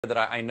that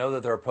I know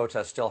that there are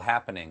protests still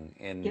happening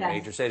in Yes,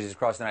 major cities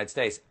across the United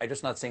States. I'm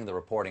just not seeing the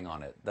reporting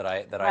on it that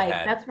I right.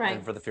 had That's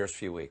right. for the first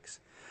few weeks.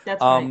 That's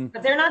right. Um,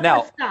 But they're not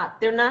going to now, stop.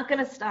 They're not going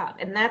to stop.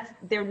 And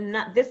they're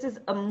not, this is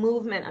a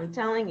movement, I'm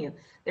telling you.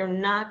 They're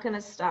not going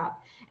to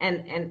stop.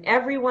 And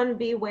everyone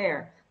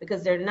beware,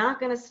 because they're not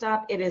going to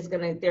stop.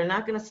 They're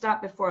not going to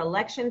stop before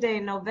Election Day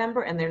in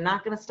November, and they're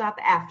not going to stop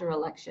after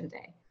Election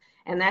Day.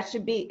 And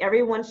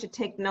everyone should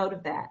take note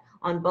of that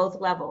on both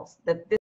levels, that this